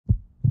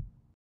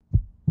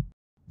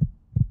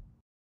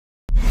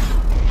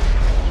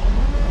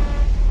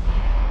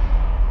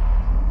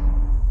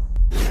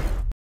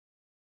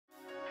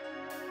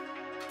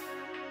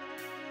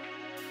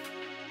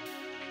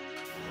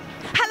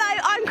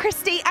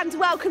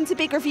welcome to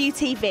Big Review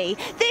TV.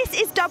 This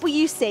is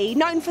WC,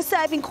 known for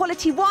serving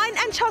quality wine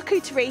and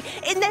charcuterie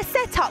in their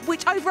setup,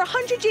 which over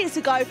 100 years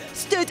ago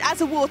stood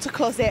as a water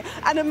closet.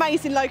 An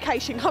amazing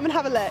location. Come and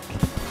have a look.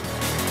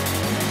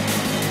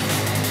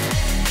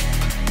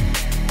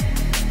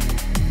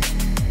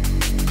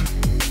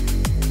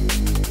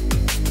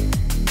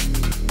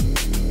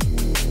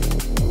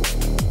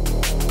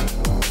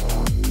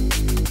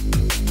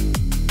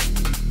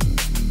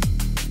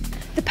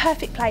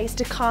 Perfect place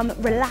to come,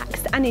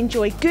 relax and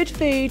enjoy good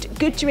food,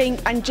 good drink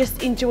and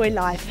just enjoy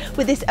life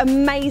with this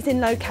amazing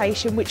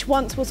location which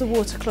once was a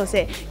water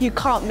closet. You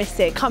can't miss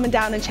it. Come on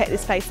down and check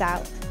this place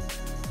out.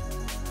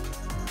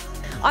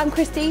 I'm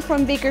Christy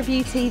from Big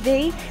Review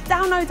TV.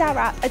 Download our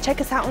app and check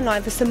us out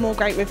online for some more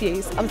great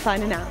reviews. I'm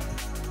signing out.